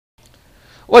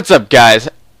What's up, guys?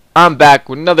 I'm back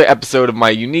with another episode of my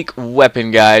unique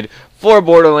weapon guide for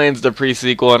Borderlands the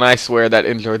pre-sequel, and I swear that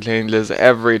intro changes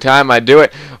every time I do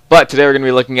it. But today we're going to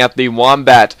be looking at the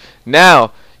Wombat.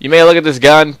 Now, you may look at this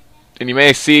gun, and you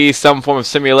may see some form of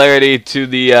similarity to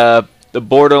the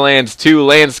Borderlands 2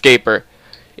 Landscaper.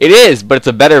 It is, but it's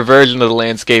a better version of the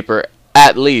Landscaper.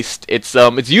 At least it's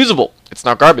usable. It's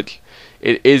not garbage.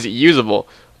 It is usable.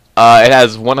 It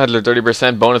has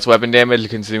 130% bonus weapon damage, it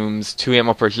consumes 2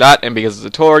 ammo per shot, and because it's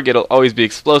a Torgue, it'll always be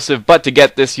explosive. But to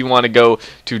get this, you want to go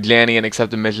to Janny and accept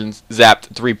the missions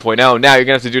Zapped 3.0. Now, you're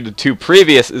going to have to do the 2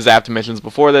 previous Zapped missions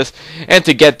before this, and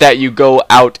to get that, you go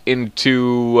out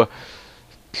into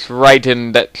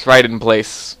Triton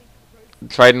place.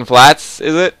 Triton Flats,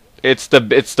 is it? It's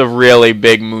the really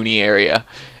big Mooney area.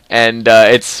 And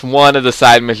it's one of the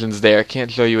side missions there. Can't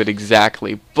show you it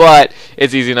exactly, but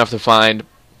it's easy enough to find.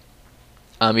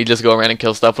 You just go around and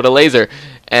kill stuff with a laser.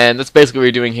 And that's basically what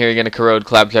you're doing here. You're going to corrode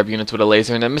claptrap units with a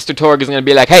laser. And then Mr. Torgue is going to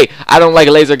be like, hey, I don't like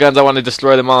laser guns. I want to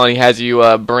destroy them all. And he has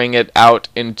you bring it out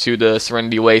into the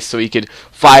Serenity Waste so he could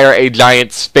fire a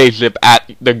giant spaceship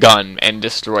at the gun and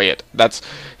destroy it. That's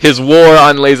his war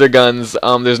on laser guns.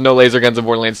 There's no laser guns in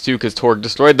Borderlands 2 because Torgue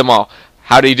destroyed them all.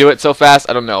 How do you do it so fast?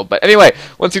 I don't know. But anyway,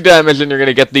 once you do that mission, you're going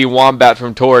to get the Wombat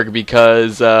from Torgue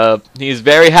because he's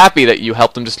very happy that you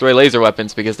helped him destroy laser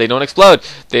weapons because they don't explode.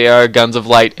 They are guns of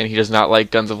light, and he does not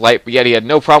like guns of light. But yet he had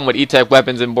no problem with E-Tech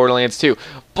weapons in Borderlands 2.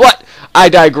 But I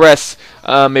digress.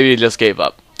 Maybe he just gave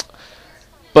up.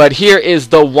 But here is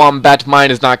the Wombat.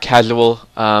 Mine is not casual.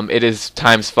 It is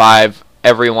 ×5.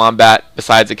 Every Wombat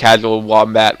besides a casual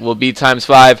Wombat will be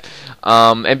 ×5.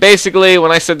 And basically,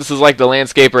 when I said this is like the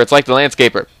Landscaper, it's like the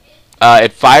Landscaper.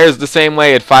 It fires the same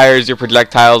way. It fires your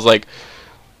projectiles like...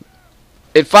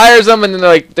 It fires them, and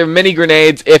then they're mini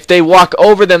grenades. If they walk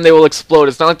over them, they will explode.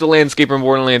 It's not like the Landscaper in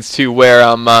Borderlands 2 where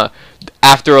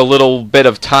after a little bit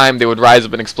of time, they would rise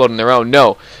up and explode on their own.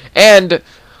 No. And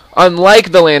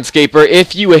unlike the Landscaper,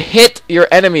 if you hit your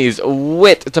enemies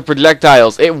with the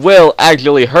projectiles, it will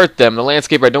actually hurt them. The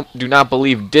Landscaper, I do not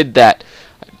believe, did that.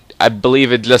 I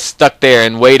believe it just stuck there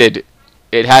and waited.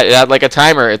 It had like a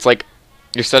timer. It's like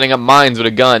you're setting up mines with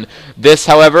a gun. This,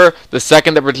 however, the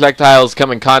second the projectiles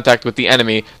come in contact with the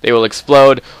enemy, they will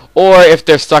explode. Or if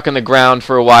they're stuck in the ground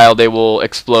for a while, they will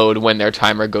explode when their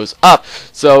timer goes up.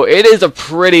 So it is a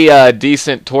pretty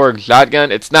decent Torgue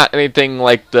shotgun. It's not anything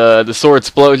like the Sword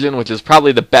Explosion, which is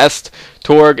probably the best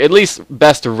Torgue, at least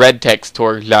best red text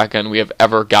Torgue shotgun we have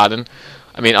ever gotten.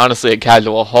 I mean, honestly, a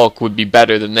casual Hulk would be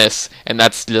better than this, and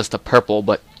that's just a purple,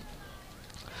 but...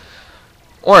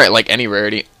 Or like any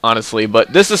rarity, honestly,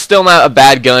 but this is still not a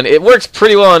bad gun. It works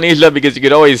pretty well on Nisha because you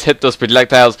could always hit those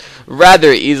projectiles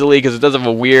rather easily because it does have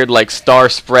a weird, like, star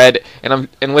spread, and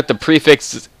with the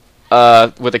prefix,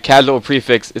 with a casual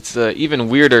prefix, it's an even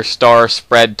weirder star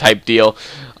spread type deal.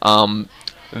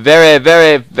 Very,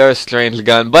 very, very strange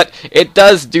gun, but it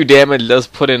does do damage. It does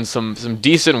put in some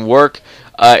decent work.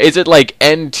 Is it like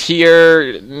end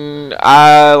tier?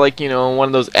 Like, you know, one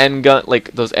of those end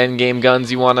game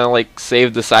guns you wanna like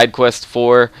save the side quest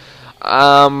for.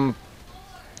 I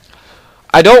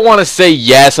don't want to say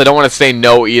yes. I don't want to say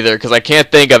no either because I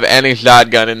can't think of any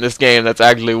shotgun in this game that's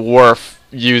actually worth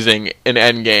using in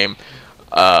end game.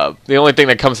 The only thing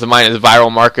that comes to mind is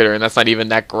Viral Marketer, and that's not even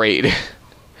that great.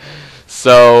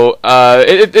 So,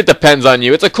 it depends on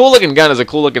you. It's a cool-looking gun. It's a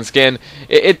cool-looking skin.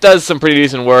 It does some pretty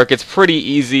decent work. It's pretty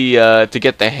easy to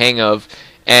get the hang of.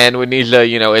 And with Nisha,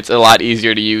 you know, it's a lot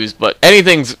easier to use. But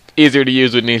anything's easier to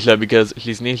use with Nisha because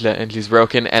she's Nisha and she's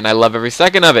broken, and I love every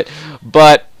second of it.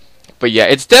 But yeah,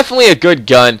 it's definitely a good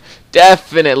gun.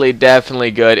 Definitely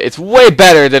good. It's way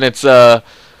better than its, I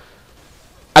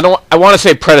want to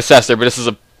say predecessor, but this is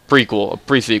a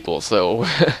pre-sequel, so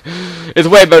it's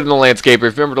way better than the Landscaper.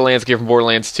 If you remember the Landscaper from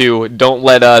Borderlands 2, don't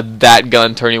let that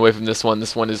gun turn you away from this one.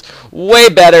 This one is way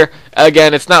better.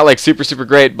 Again, it's not like super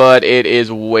great, but it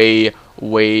is way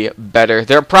better.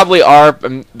 There probably are,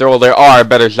 there are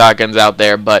better shotguns out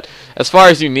there, but as far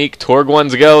as unique Torgue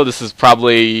ones go, this is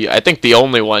probably, I think, the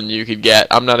only one you could get.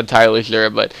 I'm not entirely sure,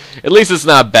 but at least it's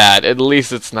not bad. At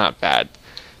least it's not bad.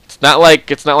 It's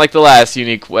not like the last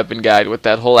unique weapon guide with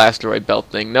that whole asteroid belt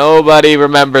thing. Nobody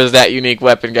remembers that unique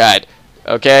weapon guide.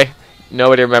 Okay?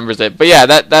 Nobody remembers it. But yeah,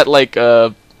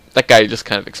 that guy just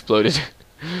kind of exploded.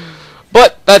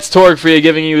 But that's Torgue for you,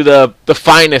 giving you the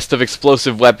finest of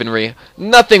explosive weaponry.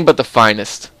 Nothing but the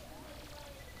finest.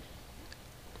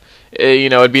 You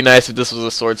know, it'd be nice if this was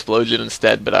a Sword Explosion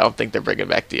instead, but I don't think they're bringing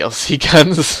back DLC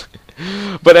guns.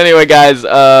 But anyway, guys,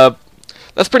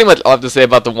 that's pretty much all I have to say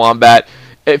about the Wombat.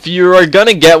 If you are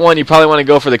gonna get one, you probably want to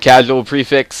go for the casual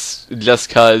prefix, just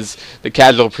because the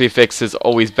casual prefix is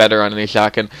always better on any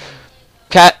shotgun.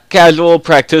 Casual,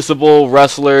 practicable,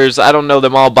 rustlers, I don't know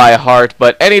them all by heart,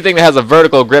 but anything that has a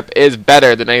vertical grip is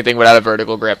better than anything without a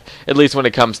vertical grip, at least when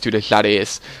it comes to the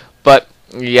shotties. But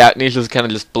yeah, Nisha's kind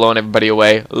of just blowing everybody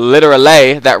away.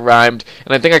 Literally, that rhymed,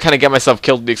 and I think I kind of get myself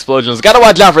killed with the explosions. Gotta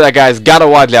watch out for that, guys. Gotta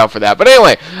watch out for that. But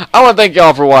anyway, I want to thank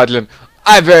y'all for watching.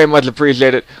 I very much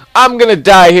appreciate it. I'm gonna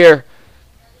die here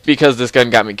because this gun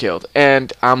got me killed,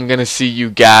 and I'm gonna see you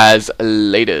guys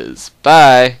later.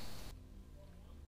 Bye.